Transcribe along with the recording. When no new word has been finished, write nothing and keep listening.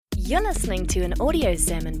You're listening to an audio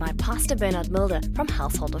sermon by Pastor Bernard Mulder from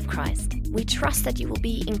Household of Christ. We trust that you will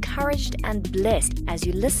be encouraged and blessed as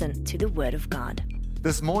you listen to the Word of God.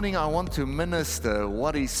 This morning I want to minister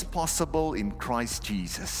what is possible in Christ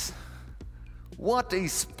Jesus. What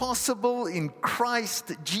is possible in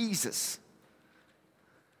Christ Jesus?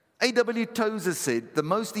 A.W. Tozer said, the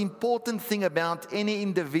most important thing about any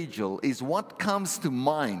individual is what comes to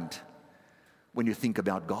mind when you think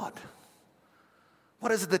about God.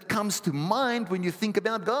 What is it that comes to mind when you think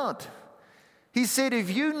about God? He said, if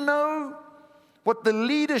you know what the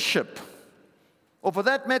leadership, or for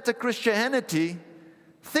that matter Christianity,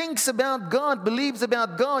 thinks about God, believes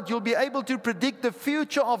about God, you'll be able to predict the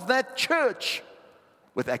future of that church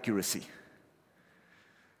with accuracy.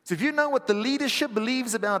 So if you know what the leadership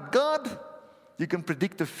believes about God, you can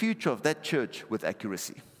predict the future of that church with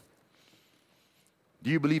accuracy. Do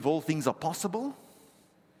you believe all things are possible?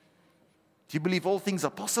 Do you believe all things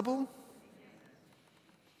are possible?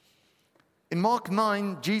 In Mark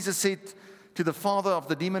 9, Jesus said to the father of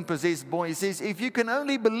the demon-possessed boy, he says, if you can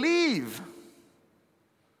only believe,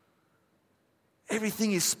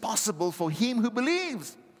 everything is possible for him who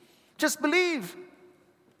believes. Just believe.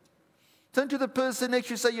 Turn to the person next to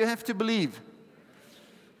you and say, you have to believe.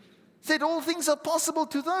 He said, all things are possible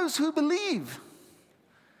to those who believe.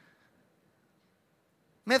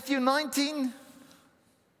 Matthew 19,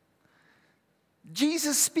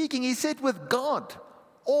 Jesus speaking, he said, with God,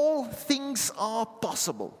 all things are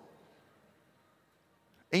possible.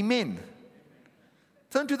 Amen.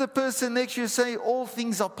 Turn to the person next to you and say, all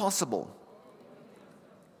things are possible.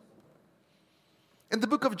 In the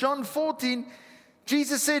book of John 14,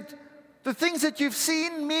 Jesus said, the things that you've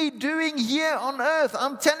seen me doing here on earth,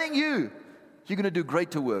 I'm telling you, you're going to do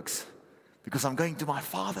greater works because I'm going to my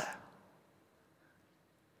Father.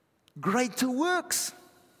 Greater works.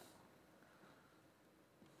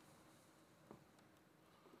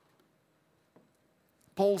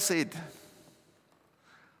 Paul said,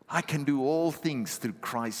 I can do all things through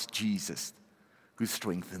Christ Jesus who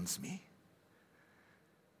strengthens me.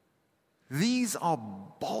 These are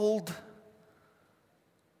bold,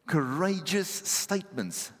 courageous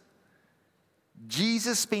statements.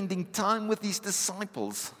 Jesus spending time with his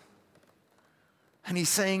disciples, and he's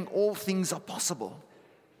saying all things are possible.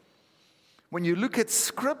 When you look at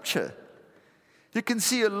Scripture, you can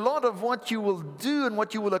see a lot of what you will do and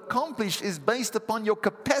what you will accomplish is based upon your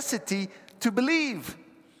capacity to believe.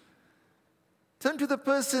 Turn to the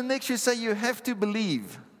person next to you and say, you have to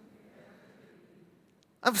believe.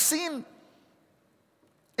 I've seen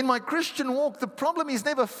in my Christian walk, the problem is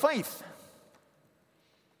never faith.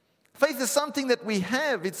 Faith is something that we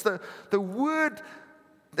have. It's the word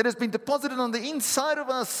that has been deposited on the inside of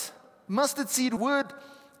us. Mustard seed word,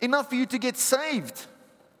 enough for you to get saved.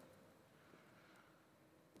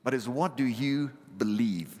 But it's what do you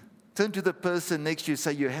believe? Turn to the person next to you and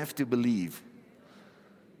say, you have to believe.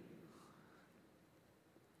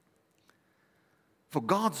 For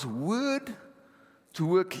God's word to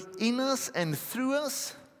work in us and through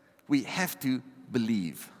us, we have to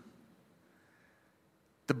believe.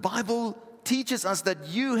 The Bible teaches us that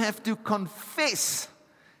you have to confess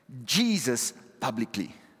Jesus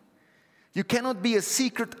publicly. You cannot be a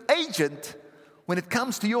secret agent when it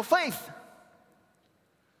comes to your faith.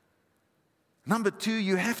 Number two,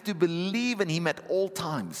 you have to believe in Him at all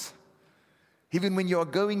times. Even when you are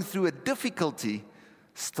going through a difficulty,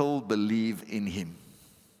 still believe in Him.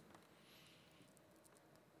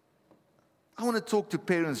 I want to talk to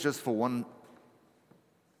parents just for 1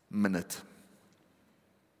 minute.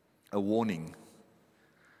 A warning.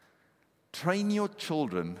 Train your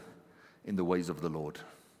children in the ways of the Lord.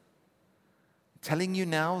 I'm telling you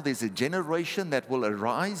now, there's a generation that will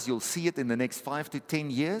arise. You'll see it in the next 5 to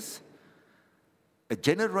 10 years. A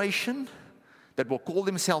generation that will call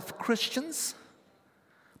themselves Christians,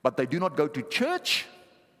 but they do not go to church.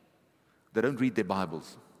 They don't read their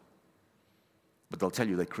Bibles. But they'll tell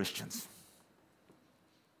you they're Christians.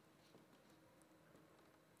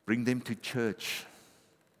 Bring them to church.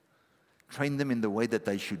 Train them in the way that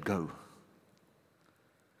they should go.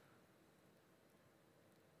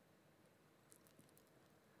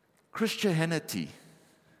 Christianity,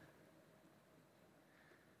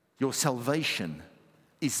 your salvation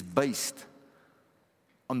is based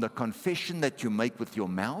on the confession that you make with your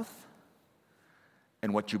mouth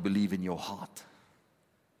and what you believe in your heart.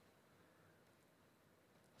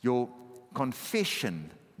 Your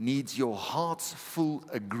confession needs your heart's full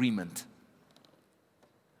agreement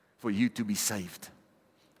for you to be saved.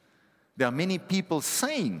 There are many people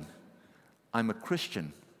saying, I'm a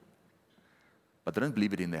Christian, but they don't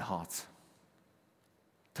believe it in their hearts.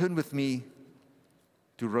 Turn with me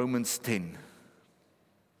to Romans 10.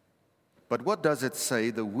 But what does it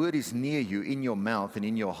say? The word is near you, in your mouth and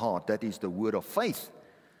in your heart. That is the word of faith,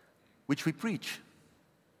 which we preach.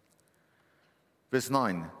 Verse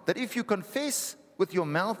 9, that if you confess with your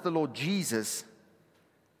mouth the Lord Jesus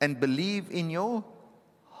and believe in your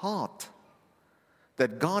heart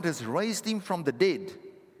that God has raised him from the dead,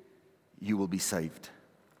 you will be saved.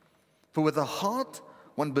 For with the heart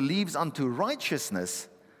one believes unto righteousness,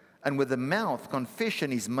 and with the mouth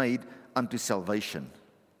confession is made unto salvation.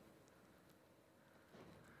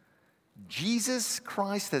 Jesus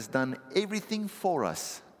Christ has done everything for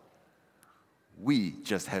us. We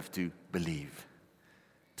just have to believe.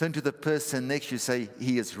 Turn to the person next to you, say,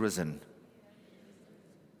 he is risen.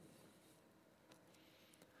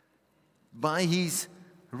 By his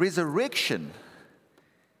resurrection,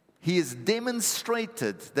 he has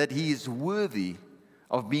demonstrated that he is worthy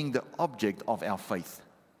of being the object of our faith.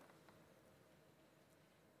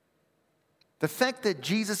 The fact that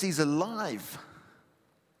Jesus is alive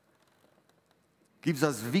gives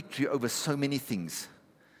us victory over so many things.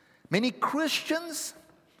 Many Christians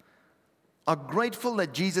are grateful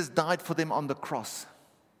that Jesus died for them on the cross.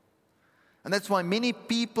 And that's why many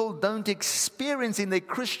people don't experience in their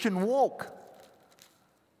Christian walk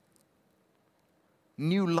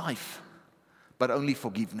new life, but only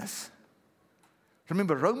forgiveness.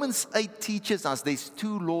 Remember, Romans 8 teaches us there's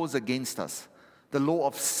two laws against us: the law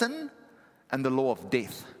of sin and the law of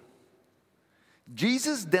death.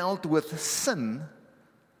 Jesus dealt with sin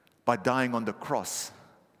by dying on the cross,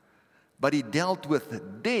 but he dealt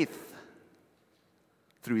with death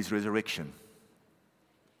through his resurrection.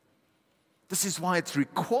 This is why it's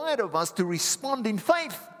required of us to respond in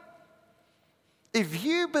faith. If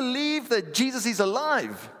you believe that Jesus is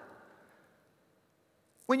alive,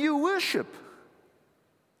 when you worship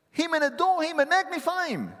him and adore him and magnify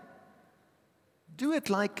him, do it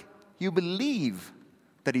like you believe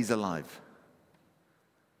that he's alive.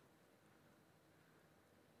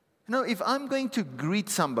 You know, if I'm going to greet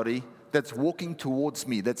somebody that's walking towards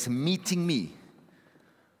me, that's meeting me,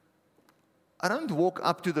 I don't walk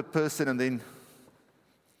up to the person and then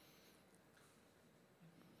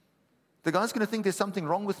the guy's going to think there's something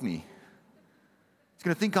wrong with me. He's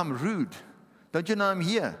going to think I'm rude. Don't you know I'm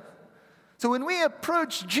here? So when we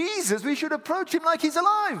approach Jesus, we should approach him like he's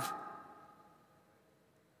alive.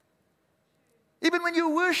 Even when you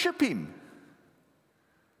worship him.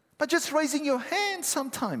 But just raising your hand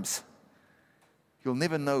sometimes, you'll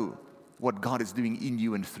never know what God is doing in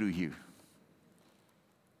you and through you.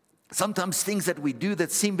 Sometimes things that we do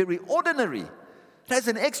that seem very ordinary, it has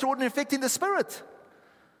an extraordinary effect in the spirit.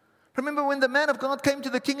 Remember when the man of God came to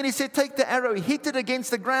the king and he said, take the arrow, hit it against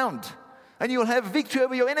the ground, and you'll have victory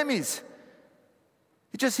over your enemies.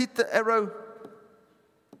 He just hit the arrow.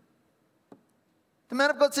 The man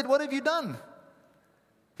of God said, what have you done?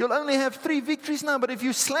 You'll only have 3 victories now, but if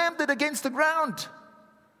you slammed it against the ground,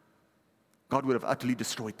 God would have utterly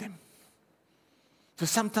destroyed them. So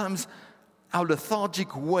sometimes our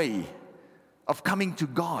lethargic way of coming to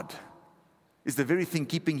God is the very thing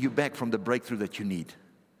keeping you back from the breakthrough that you need.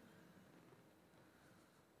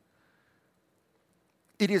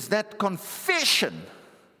 It is that confession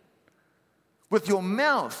with your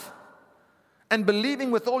mouth and believing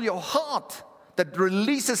with all your heart that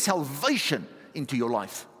releases salvation into your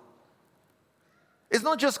life. It's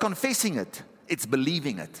not just confessing it, it's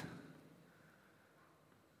believing it.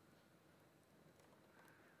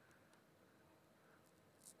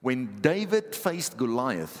 When David faced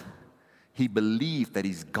Goliath, he believed that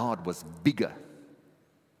his God was bigger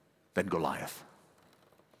than Goliath.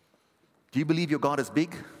 Do you believe your God is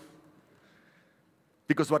big?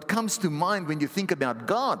 Because what comes to mind when you think about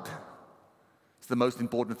God is the most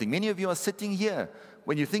important thing. Many of you are sitting here.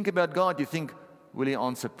 When you think about God, you think, will he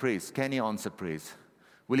answer prayers? Can he answer prayers?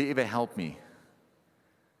 Will he ever help me?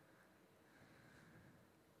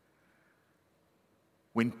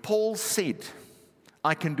 When Paul said,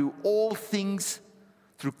 I can do all things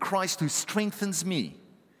through Christ who strengthens me,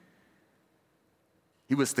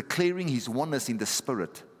 he was declaring his oneness in the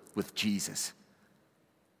Spirit with Jesus.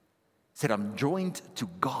 He said, I'm joined to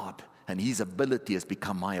God, and his ability has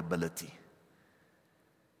become my ability. He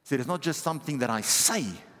said, it's not just something that I say,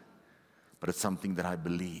 but it's something that I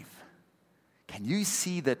believe. Can you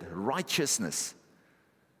see that righteousness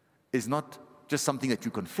is not just something that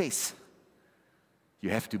you confess? You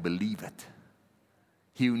have to believe it.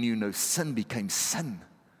 He who knew no sin became sin,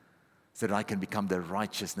 so that I can become the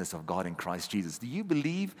righteousness of God in Christ Jesus. Do you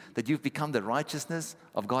believe that you've become the righteousness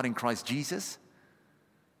of God in Christ Jesus?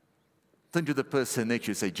 Turn to the person next to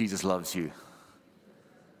you and say, Jesus loves you.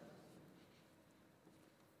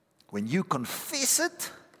 When you confess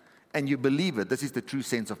it, and you believe it, this is the true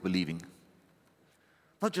sense of believing.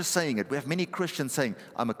 Not just saying it. We have many Christians saying,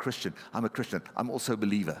 I'm a Christian, I'm also a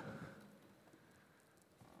believer.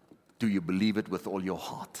 Do you believe it with all your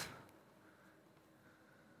heart?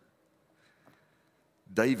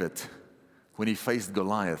 David, when he faced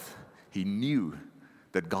Goliath, he knew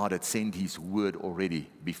that God had sent his word already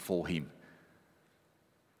before him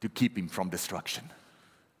to keep him from destruction.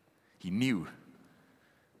 He knew.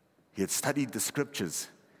 He had studied the scriptures.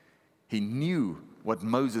 He knew what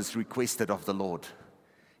Moses requested of the Lord.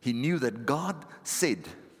 He knew that God said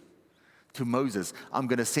to Moses, I'm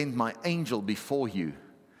going to send my angel before you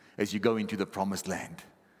as you go into the promised land.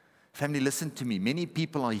 Family, listen to me. Many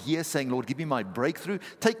people are here saying, Lord, give me my breakthrough.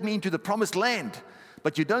 Take me into the promised land.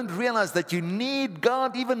 But you don't realize that you need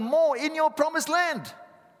God even more in your promised land.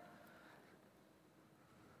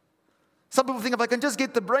 Some people think, if I can just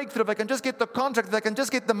get the breakthrough, if I can just get the contract, if I can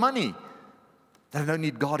just get the money, then I don't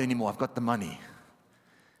need God anymore. I've got the money.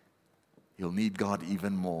 You'll need God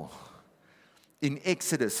even more. In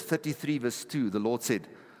Exodus 33 verse 2, the Lord said,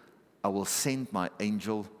 I will send my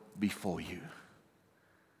angel before you.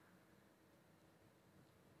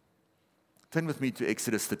 Turn with me to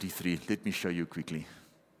Exodus 33. Let me show you quickly.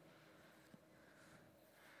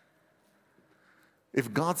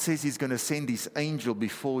 If God says He's going to send His angel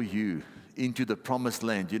before you into the promised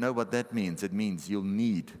land, you know what that means? It means you'll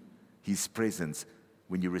need His presence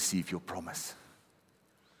when you receive your promise.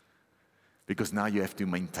 Because now you have to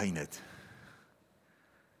maintain it.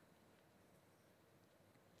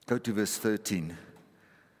 Go to verse 13.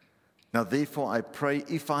 Now therefore I pray,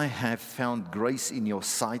 if I have found grace in your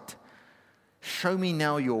sight, show me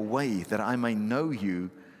now your way, that I may know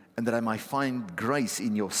you, and that I may find grace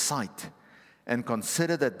in your sight. And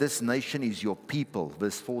consider that this nation is your people.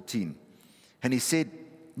 Verse 14. And he said,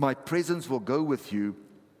 my presence will go with you,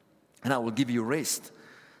 and I will give you rest.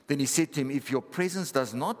 Then he said to him, if your presence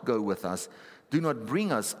does not go with us, do not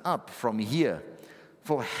bring us up from here.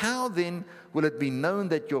 For how then will it be known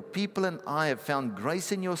that your people and I have found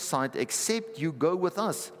grace in your sight, except you go with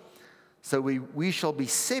us? So we shall be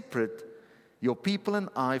separate, your people and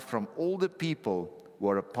I, from all the people who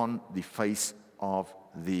are upon the face of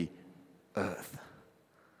the earth.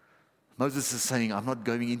 Moses is saying, I'm not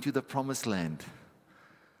going into the promised land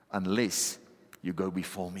unless you go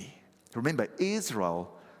before me. Remember,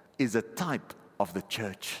 Israel is a type of the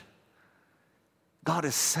church. God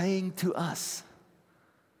is saying to us,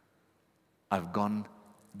 I've gone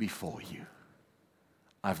before you.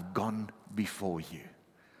 I've gone before you.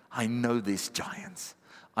 I know there's giants.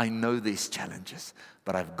 I know there's challenges,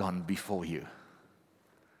 but I've gone before you.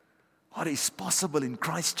 What is possible in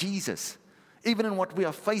Christ Jesus? Even in what we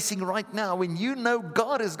are facing right now, when you know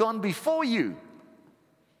God has gone before you,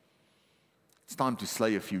 it's time to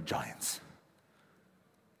slay a few giants.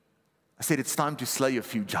 I said it's time to slay a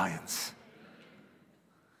few giants.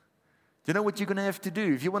 Do you know what you're going to have to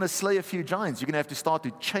do? If you want to slay a few giants, you're going to have to start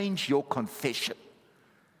to change your confession.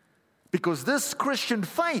 Because this Christian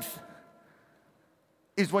faith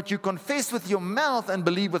is what you confess with your mouth and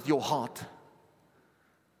believe with your heart.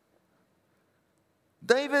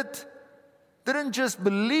 David didn't just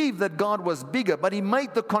believe that God was bigger, but he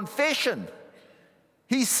made the confession.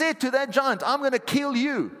 He said to that giant, I'm going to kill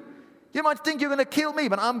you. You might think you're going to kill me,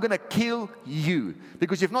 but I'm going to kill you.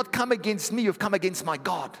 Because you've not come against me, you've come against my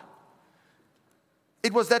God.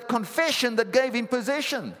 It was that confession that gave him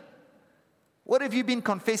possession. What have you been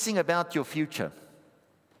confessing about your future?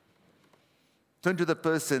 Turn to the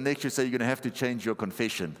person next to you and say, you're going to have to change your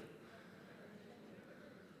confession.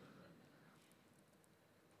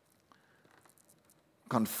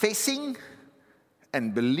 Confessing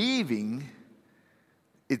and believing,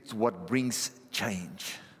 it's what brings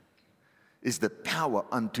change. Is the power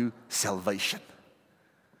unto salvation.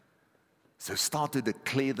 So start to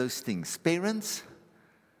declare those things. Parents,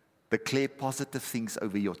 declare positive things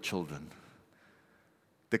over your children.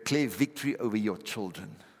 Declare victory over your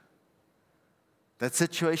children. That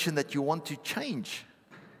situation that you want to change.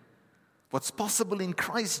 What's possible in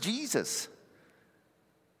Christ Jesus.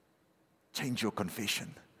 Change your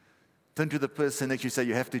confession. Turn to the person next to you and say,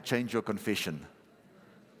 you have to change your confession.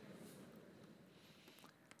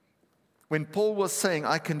 When Paul was saying,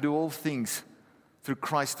 I can do all things through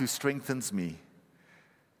Christ who strengthens me.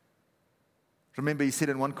 Remember, he said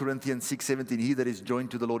in 1 Corinthians 6:17, he that is joined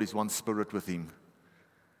to the Lord is one spirit with him.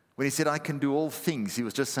 When he said, I can do all things, he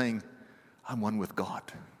was just saying, I'm one with God.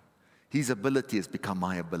 His ability has become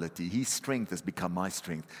my ability. His strength has become my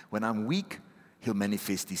strength. When I'm weak, he'll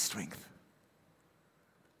manifest his strength.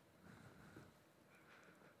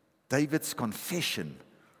 David's confession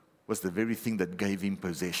was the very thing that gave him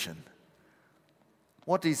possession.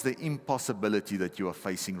 What is the impossibility that you are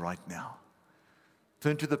facing right now?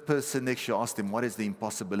 Turn to the person next to you, ask them, what is the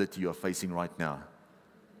impossibility you are facing right now?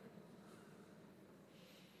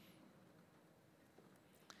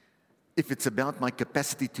 If it's about my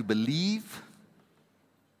capacity to believe,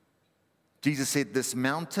 Jesus said, this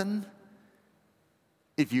mountain,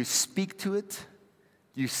 if you speak to it,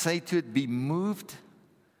 you say to it, be moved.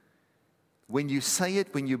 When you say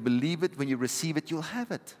it, when you believe it, when you receive it, you'll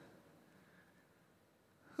have it.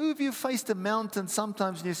 Who have you faced a mountain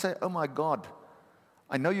sometimes and you say, oh my God,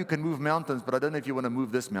 I know you can move mountains, but I don't know if you want to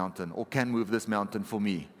move this mountain or can move this mountain for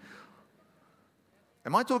me.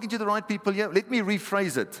 Am I talking to the right people here? Let me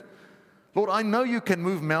rephrase it. Lord, I know you can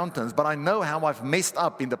move mountains, but I know how I've messed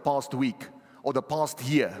up in the past week or the past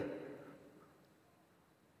year.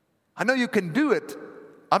 I know you can do it.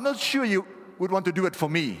 I'm not sure you would want to do it for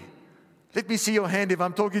me. Let me see your hand if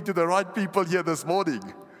I'm talking to the right people here this morning.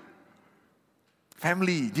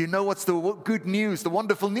 Family, do you know what's the good news, the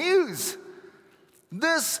wonderful news?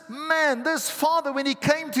 This man, this father, when he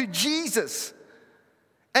came to Jesus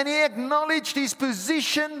and he acknowledged his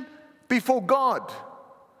position before God,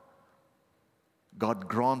 God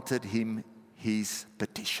granted him his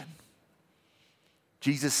petition.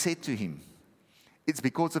 Jesus said to him, it's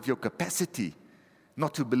because of your capacity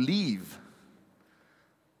not to believe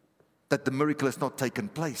that the miracle has not taken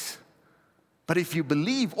place. But if you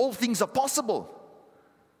believe, all things are possible.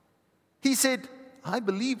 He said, I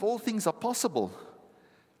believe all things are possible.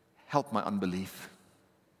 Help my unbelief.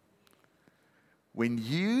 When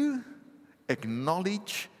you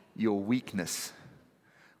acknowledge your weakness,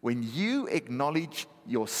 when you acknowledge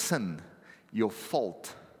your sin, your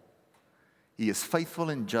fault, He is faithful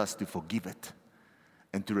and just to forgive it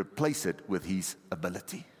and to replace it with His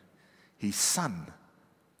ability. His Son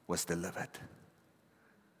was delivered.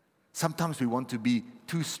 Sometimes we want to be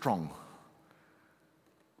too strong.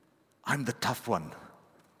 I'm the tough one.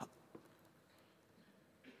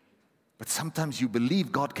 But sometimes you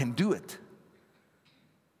believe God can do it.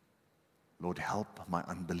 Lord, help my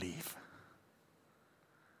unbelief.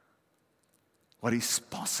 What is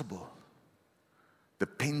possible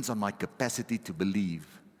depends on my capacity to believe.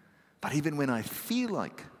 But even when I feel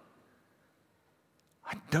like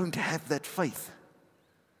I don't have that faith,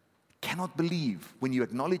 cannot believe, when you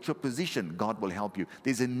acknowledge your position, God will help you.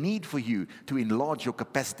 There's a need for you to enlarge your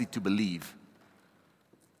capacity to believe.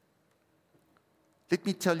 Let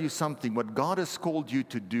me tell you something. What God has called you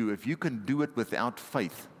to do, if you can do it without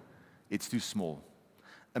faith, it's too small.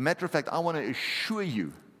 A matter of fact, I want to assure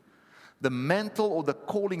you, the mantle or the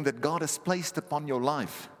calling that God has placed upon your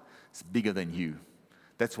life is bigger than you.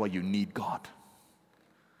 That's why you need God.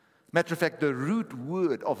 Matter of fact, the root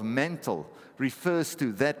word of mantle refers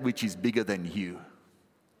to that which is bigger than you.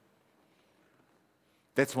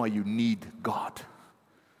 That's why you need God.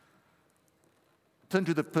 Turn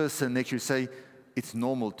to the person next to you and say, it's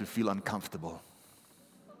normal to feel uncomfortable.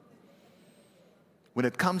 When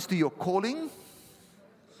it comes to your calling,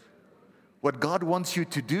 what God wants you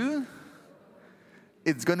to do,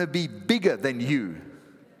 it's going to be bigger than you.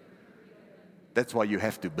 That's why you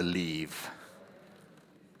have to believe.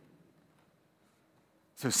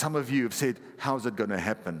 So some of you have said, how's it going to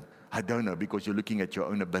happen? I don't know, because you're looking at your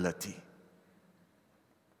own ability.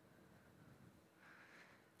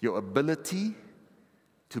 Your ability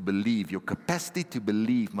to believe, your capacity to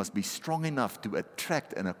believe must be strong enough to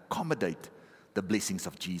attract and accommodate the blessings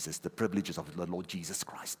of Jesus, the privileges of the Lord Jesus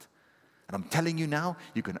Christ. And I'm telling you now,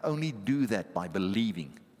 you can only do that by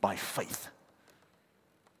believing, by faith.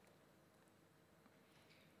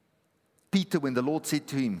 Peter, when the Lord said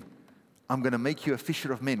to him, I'm going to make you a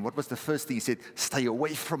fisher of men, what was the first thing he said? Stay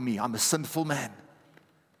away from me, I'm a sinful man.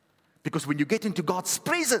 Because when you get into God's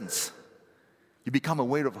presence, you become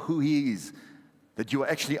aware of who He is, that you are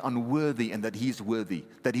actually unworthy and that He's worthy,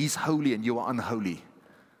 that He's holy and you are unholy.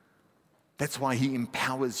 That's why He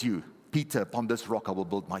empowers you. Peter, upon this rock I will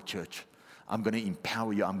build my church. I'm going to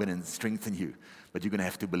empower you, I'm going to strengthen you, but you're going to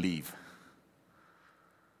have to believe.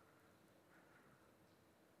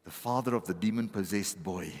 The father of the demon-possessed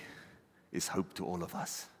boy is hope to all of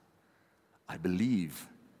us. I believe,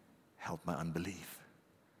 help my unbelief.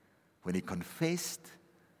 When he confessed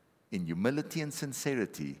in humility and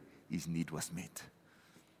sincerity, his need was met.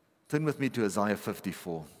 Turn with me to Isaiah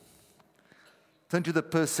 54. Turn to the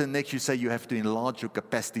person next to you, say you have to enlarge your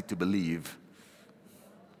capacity to believe.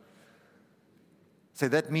 Say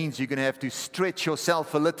that means you're going to have to stretch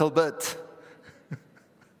yourself a little bit.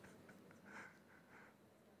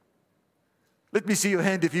 Let me see your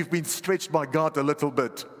hand if you've been stretched by God a little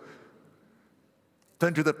bit.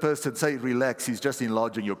 Turn to the person, say, relax, He's just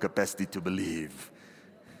enlarging your capacity to believe.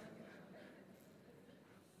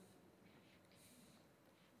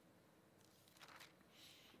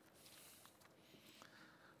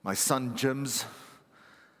 My son gyms,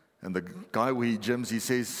 and the guy where he gyms, he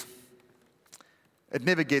says, it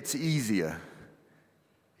never gets easier.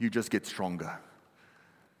 You just get stronger.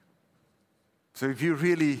 So if you're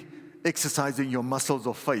really exercising your muscles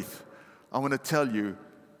of faith, I want to tell you,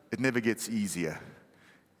 it never gets easier.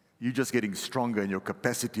 You're just getting stronger, and your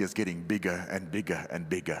capacity is getting bigger and bigger and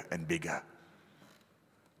bigger and bigger.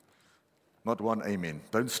 Not one amen.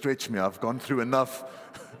 Don't stretch me. I've gone through enough.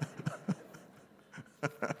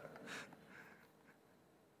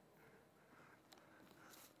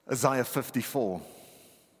 Isaiah 54.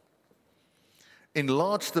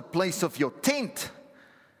 Enlarge the place of your tent,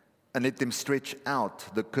 and let them stretch out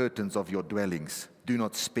the curtains of your dwellings. Do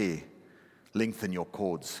not spare. Lengthen your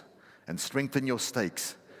cords, and strengthen your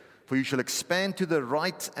stakes. For you shall expand to the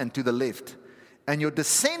right and to the left, and your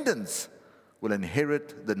descendants will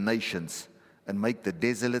inherit the nations and make the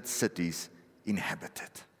desolate cities inhabited.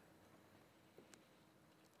 It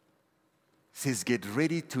says, get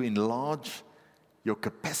ready to enlarge your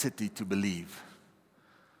capacity to believe.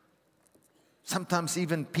 Sometimes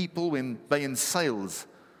even people, when they're in sales,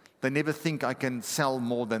 they never think I can sell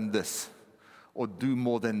more than this or do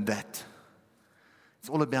more than that. It's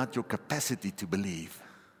all about your capacity to believe.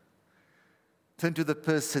 Turn to the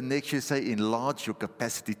person next to you and say, enlarge your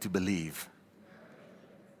capacity to believe.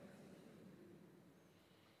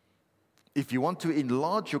 If you want to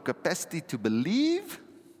enlarge your capacity to believe,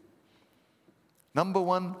 number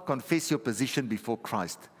one, confess your position before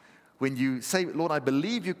Christ. When you say, Lord, I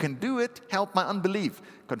believe you can do it, help my unbelief,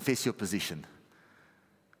 confess your position.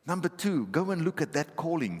 Number two, go and look at that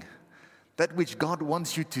calling, that which God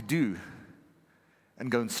wants you to do, and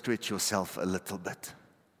go and stretch yourself a little bit.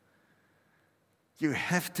 You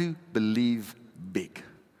have to believe big.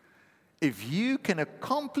 If you can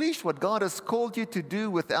accomplish what God has called you to do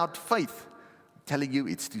without faith, I'm telling you,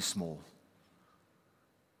 it's too small.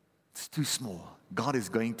 It's too small. God is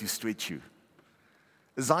going to stretch you.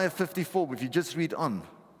 Isaiah 54, if you just read on,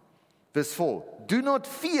 verse 4, do not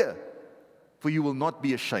fear, for you will not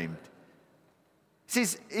be ashamed. It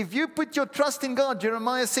says, if you put your trust in God,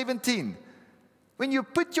 Jeremiah 17, when you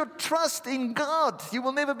put your trust in God, you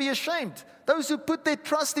will never be ashamed. Those who put their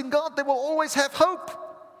trust in God, they will always have hope.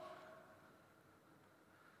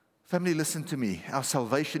 Family, listen to me. Our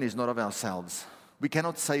salvation is not of ourselves. We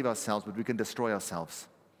cannot save ourselves, but we can destroy ourselves.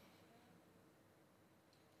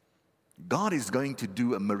 God is going to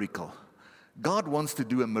do a miracle. God wants to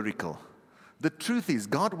do a miracle. The truth is,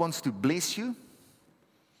 God wants to bless you,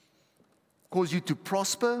 cause you to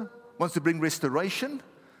prosper, wants to bring restoration.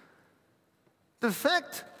 The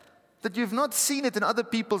fact that you've not seen it in other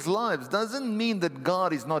people's lives doesn't mean that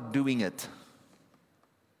God is not doing it.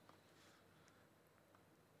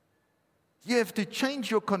 You have to change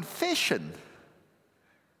your confession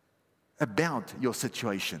about your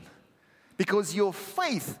situation, because your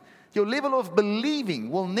faith, your level of believing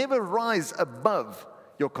will never rise above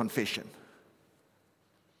your confession.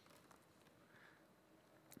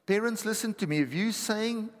 Parents, listen to me. If you're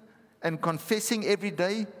saying and confessing every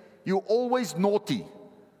day, you're always naughty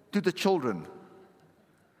to the children,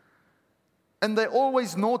 and they're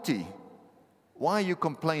always naughty, why are you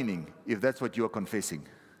complaining if that's what you're confessing?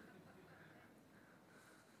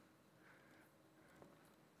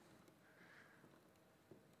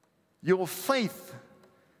 Your faith,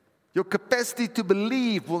 your capacity to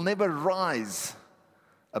believe will never rise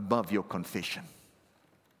above your confession.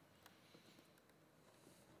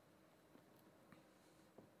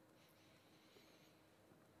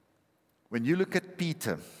 When you look at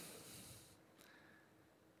Peter,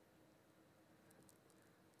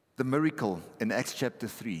 the miracle in Acts chapter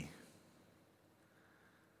 3,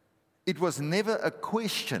 it was never a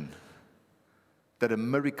question that a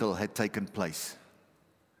miracle had taken place.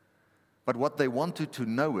 But what they wanted to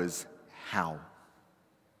know is how.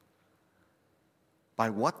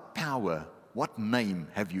 By what power, what name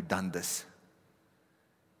have you done this?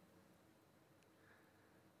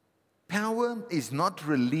 Power is not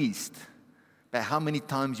released by how many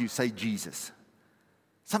times you say Jesus.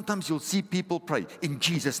 Sometimes you'll see people pray, in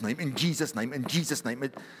Jesus' name, in Jesus' name, in Jesus' name.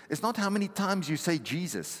 It's not how many times you say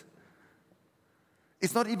Jesus.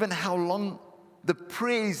 It's not even how long the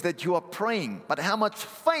prayers that you are praying, but how much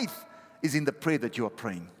faith is in the prayer that you are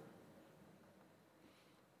praying.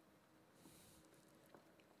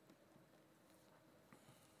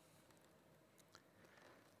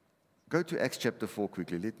 Go to Acts chapter 4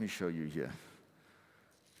 quickly. Let me show you here.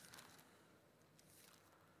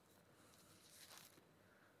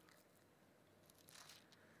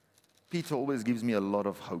 Peter always gives me a lot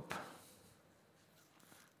of hope.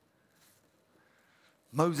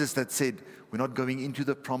 Moses that said, we're not going into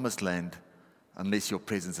the promised land unless your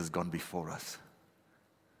presence has gone before us.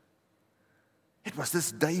 It was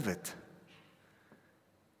this David who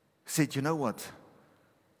said, you know what?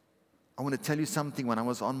 I want to tell you something. When I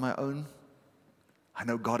was on my own, I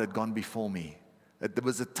know God had gone before me. That there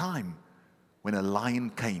was a time when a lion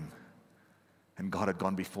came and God had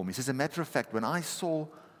gone before me. So as a matter of fact, when I saw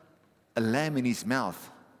a lamb in his mouth,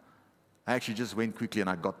 I actually just went quickly and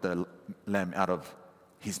I got the lamb out of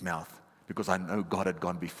his mouth because I know God had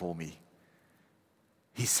gone before me.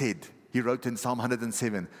 He said, he wrote in Psalm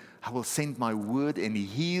 107, I will send my word and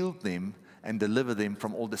heal them and deliver them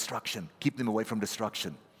from all destruction. Keep them away from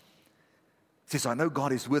destruction. He says, I know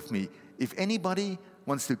God is with me. If anybody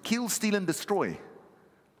wants to kill, steal, and destroy,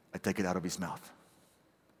 I take it out of his mouth.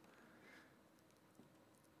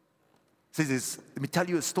 He says, let me tell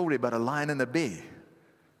you a story about a lion and a bear.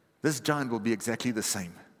 This giant will be exactly the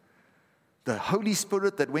same. The Holy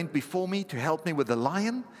Spirit that went before me to help me with the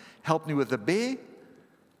lion, help me with the bear,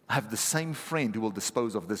 I have the same friend who will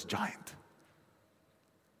dispose of this giant.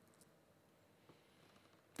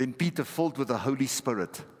 Then Peter, filled with the Holy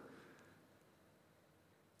Spirit,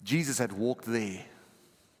 Jesus had walked there,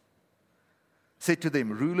 said to them,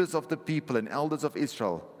 rulers of the people and elders of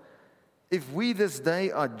Israel, if we this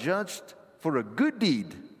day are judged for a good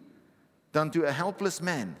deed done to a helpless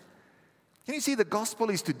man. Can you see the gospel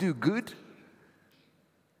is to do good?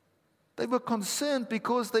 They were concerned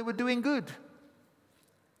because they were doing good.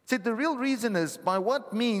 Said the real reason is by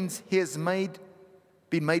what means he has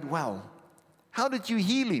been made well. How did you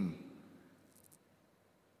heal him?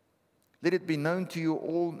 Let it be known to you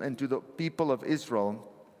all and to the people of Israel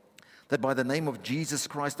that by the name of Jesus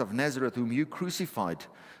Christ of Nazareth, whom you crucified,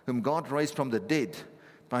 whom God raised from the dead,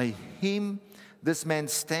 by him this man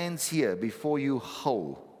stands here before you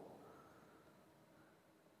whole.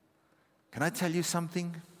 Can I tell you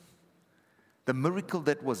something? The miracle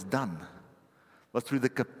that was done was through the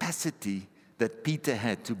capacity that Peter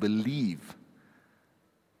had to believe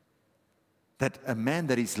that a man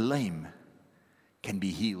that is lame can be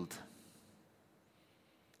healed.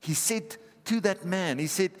 He said to that man, he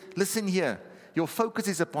said, listen here, your focus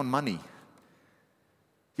is upon money.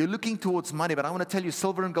 You're looking towards money, but I want to tell you,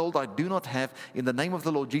 silver and gold I do not have. In the name of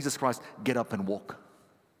the Lord Jesus Christ, get up and walk.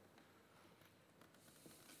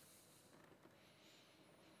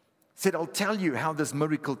 He said, I'll tell you how this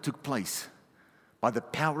miracle took place. By the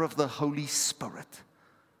power of the Holy Spirit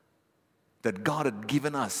that God had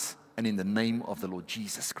given us, and in the name of the Lord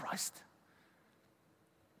Jesus Christ.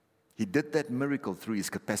 He did that miracle through his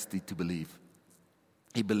capacity to believe.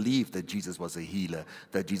 He believed that Jesus was a healer,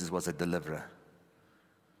 that Jesus was a deliverer.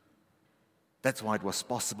 That's why it was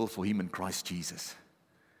possible for him in Christ Jesus.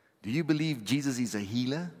 Do you believe Jesus is a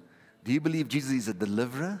healer? Do you believe Jesus is a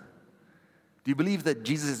deliverer? Do you believe that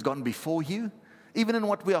Jesus has gone before you? Even in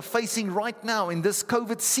what we are facing right now in this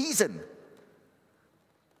COVID season,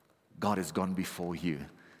 God has gone before you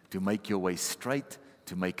to make your way straight,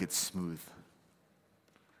 to make it smooth.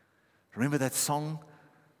 Remember that song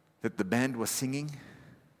that the band was singing?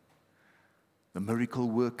 The miracle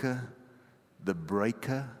worker, the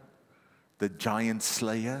breaker, the giant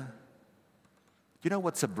slayer. You know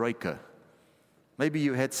what's a breaker? Maybe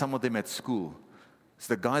you had some of them at school. It's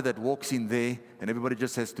the guy that walks in there and everybody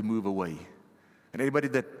just has to move away. And anybody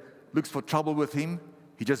that looks for trouble with him,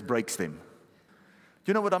 he just breaks them. Do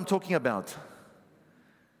you know what I'm talking about?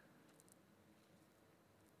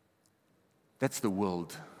 That's the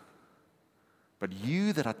world. But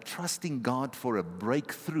you that are trusting God for a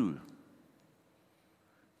breakthrough,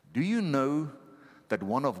 do you know that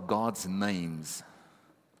one of God's names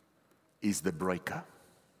is the breaker?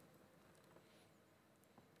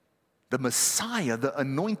 The Messiah, the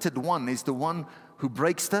anointed one, is the one who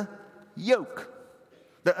breaks the yoke.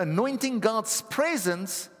 The anointing, God's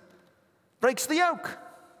presence, breaks the yoke.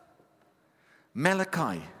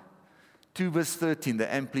 Malachi 2 verse 13,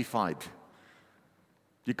 the Amplified.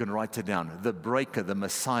 You can write it down. The breaker, the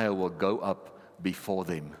Messiah, will go up before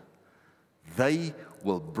them. They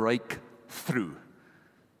will break through.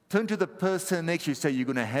 Turn to the person next to you and say, you're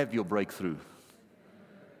going to have your breakthrough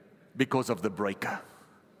because of the breaker.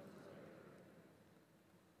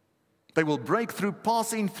 They will break through,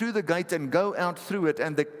 pass in through the gate and go out through it,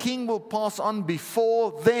 and the king will pass on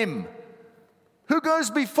before them. Who goes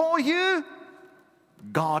before you?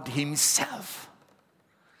 God himself.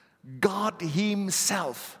 God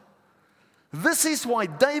himself. This is why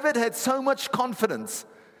David had so much confidence,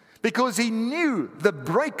 because he knew the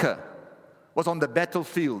breaker was on the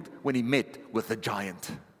battlefield when he met with the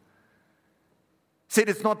giant. Said,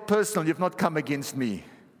 it's not personal, you've not come against me.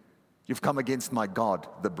 You've come against my God,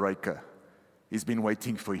 the breaker. He's been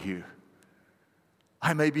waiting for you.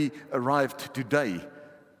 I maybe arrived today,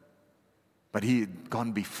 but he had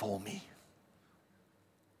gone before me.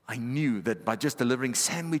 I knew that by just delivering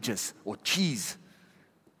sandwiches or cheese,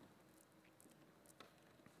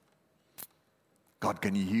 God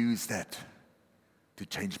can use that to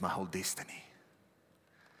change my whole destiny.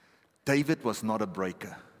 David was not a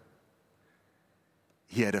breaker.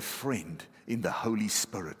 He had a friend in the Holy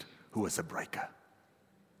Spirit who was a breaker,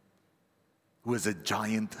 who was a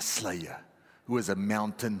giant slayer, who was a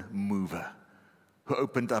mountain mover, who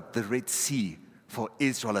opened up the Red Sea for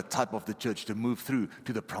Israel, a type of the church, to move through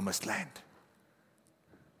to the promised land.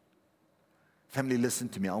 Family, listen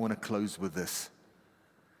to me. I want to close with this.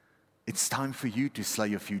 It's time for you to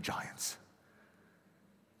slay a few giants.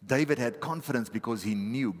 David had confidence because he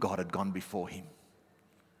knew God had gone before him.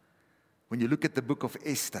 When you look at the book of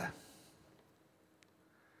Esther,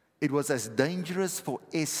 it was as dangerous for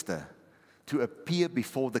Esther to appear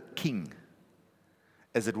before the king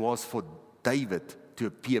as it was for David to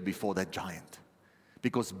appear before that giant.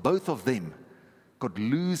 Because both of them could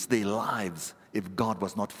lose their lives if God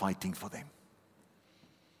was not fighting for them.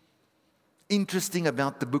 Interesting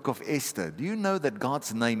about the book of Esther. Do you know that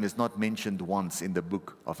God's name is not mentioned once in the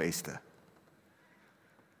book of Esther?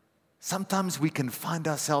 Sometimes we can find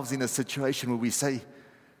ourselves in a situation where we say,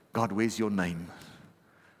 God, where's your name?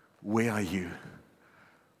 Where are you?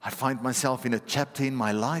 I find myself in a chapter in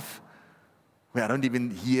my life where I don't even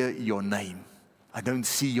hear your name. I don't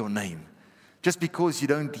see your name. Just because you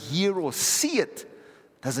don't hear or see it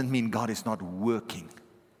doesn't mean God is not working.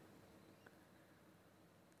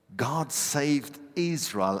 God saved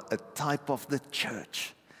Israel, a type of the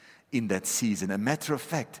church, in that season. A matter of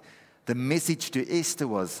fact, the message to Esther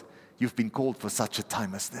was, you've been called for such a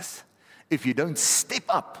time as this. If you don't step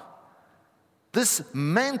up, this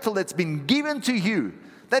mantle that's been given to you,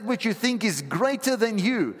 that which you think is greater than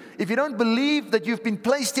you, if you don't believe that you've been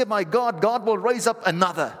placed here by God, God will raise up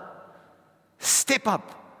another. Step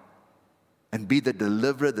up and be the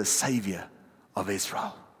deliverer, the savior of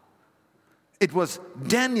Israel. It was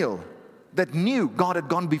Daniel that knew God had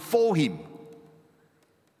gone before him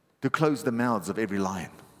to close the mouths of every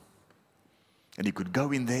lion. And he could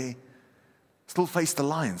go in there, still face the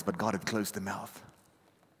lions, but God had closed the mouth.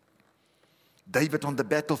 David on the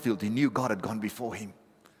battlefield, he knew God had gone before him.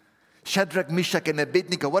 Shadrach, Meshach, and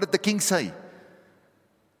Abednego, what did the king say?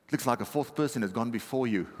 Looks like a fourth person has gone before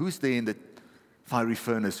you. Who's there in the fiery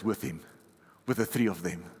furnace with him, with the three of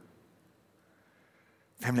them?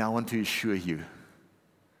 Family, I want to assure you,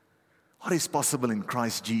 what is possible in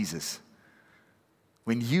Christ Jesus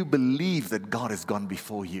when you believe that God has gone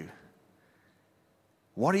before you?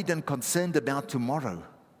 Worried and concerned about tomorrow,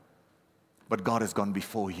 but God has gone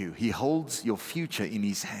before you. He holds your future in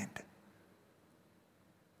His hand.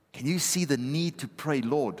 Can you see the need to pray,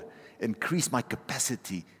 Lord, increase my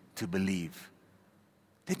capacity to believe?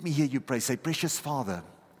 Let me hear you pray. Say, precious Father,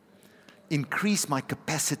 increase my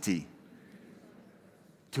capacity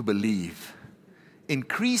to believe.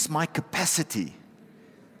 Increase my capacity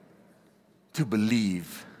to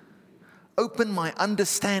believe. Open my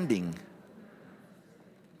understanding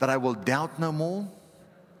that I will doubt no more,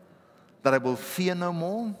 that I will fear no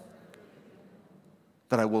more,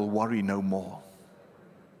 that I will worry no more.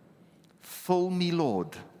 Fill me,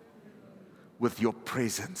 Lord, with your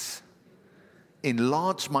presence.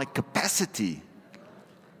 Enlarge my capacity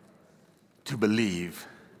to believe.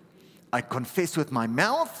 I confess with my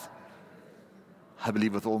mouth, I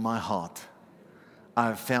believe with all my heart. I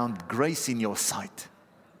have found grace in your sight,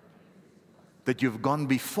 that you've gone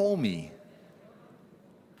before me,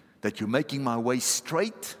 that you're making my way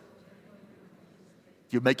straight,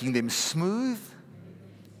 you're making them smooth,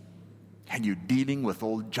 and you're dealing with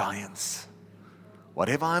all giants.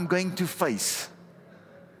 Whatever I'm going to face,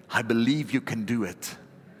 I believe you can do it.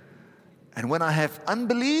 And when I have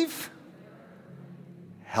unbelief,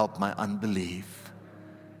 help my unbelief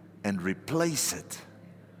and replace it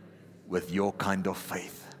with your kind of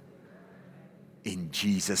faith. In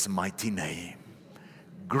Jesus' mighty name.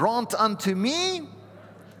 Grant unto me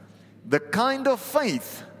the kind of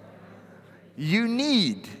faith you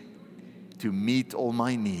need to meet all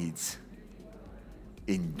my needs.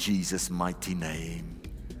 In Jesus' mighty name.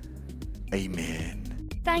 Amen.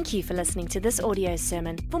 Thank you for listening to this audio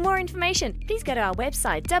sermon. For more information, please go to our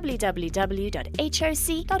website www.hoc.org.za.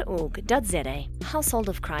 Household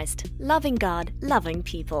of Christ, loving God, loving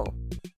people.